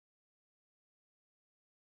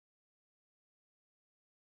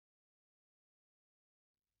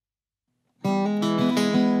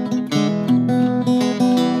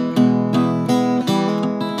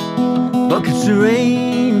Buckets of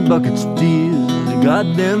rain, buckets of tears,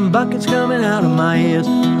 goddamn buckets coming out of my ears,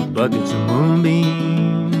 buckets of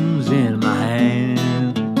moonbeams in my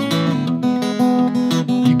hand.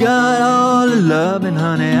 You got all the loving,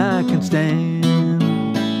 honey, I can stand.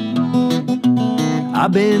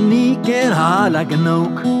 I've been meek and hard like an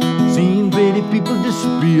oak, seen pretty people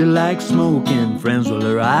disappear like smoke, and friends will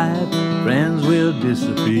arrive, friends will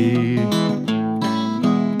disappear.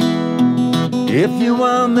 If you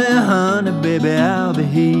want me, honey, baby, I'll be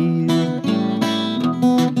here.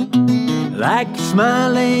 Like your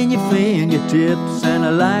smile and your fingertips, and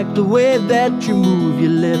I like the way that you move your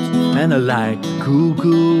lips, and I like the cool,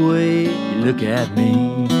 cool way you look at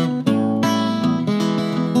me.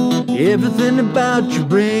 Everything about you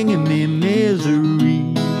bringing me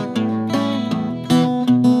misery.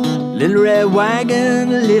 Little red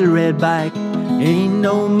wagon, a little red bike, ain't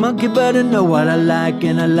no monkey, but I know what I like,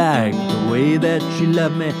 and I like the way that you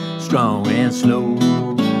love me, strong and slow.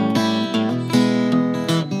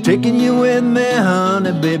 Taking you with me,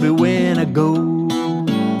 honey, baby, when I go.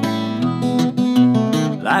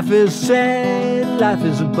 Life is sad, life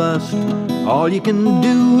is a bust. All you can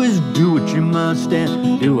do is do what you must,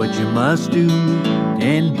 and do what you must do,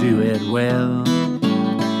 and do it well.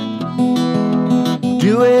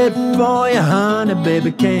 Do it for you, honey,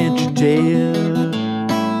 baby, can't you tell?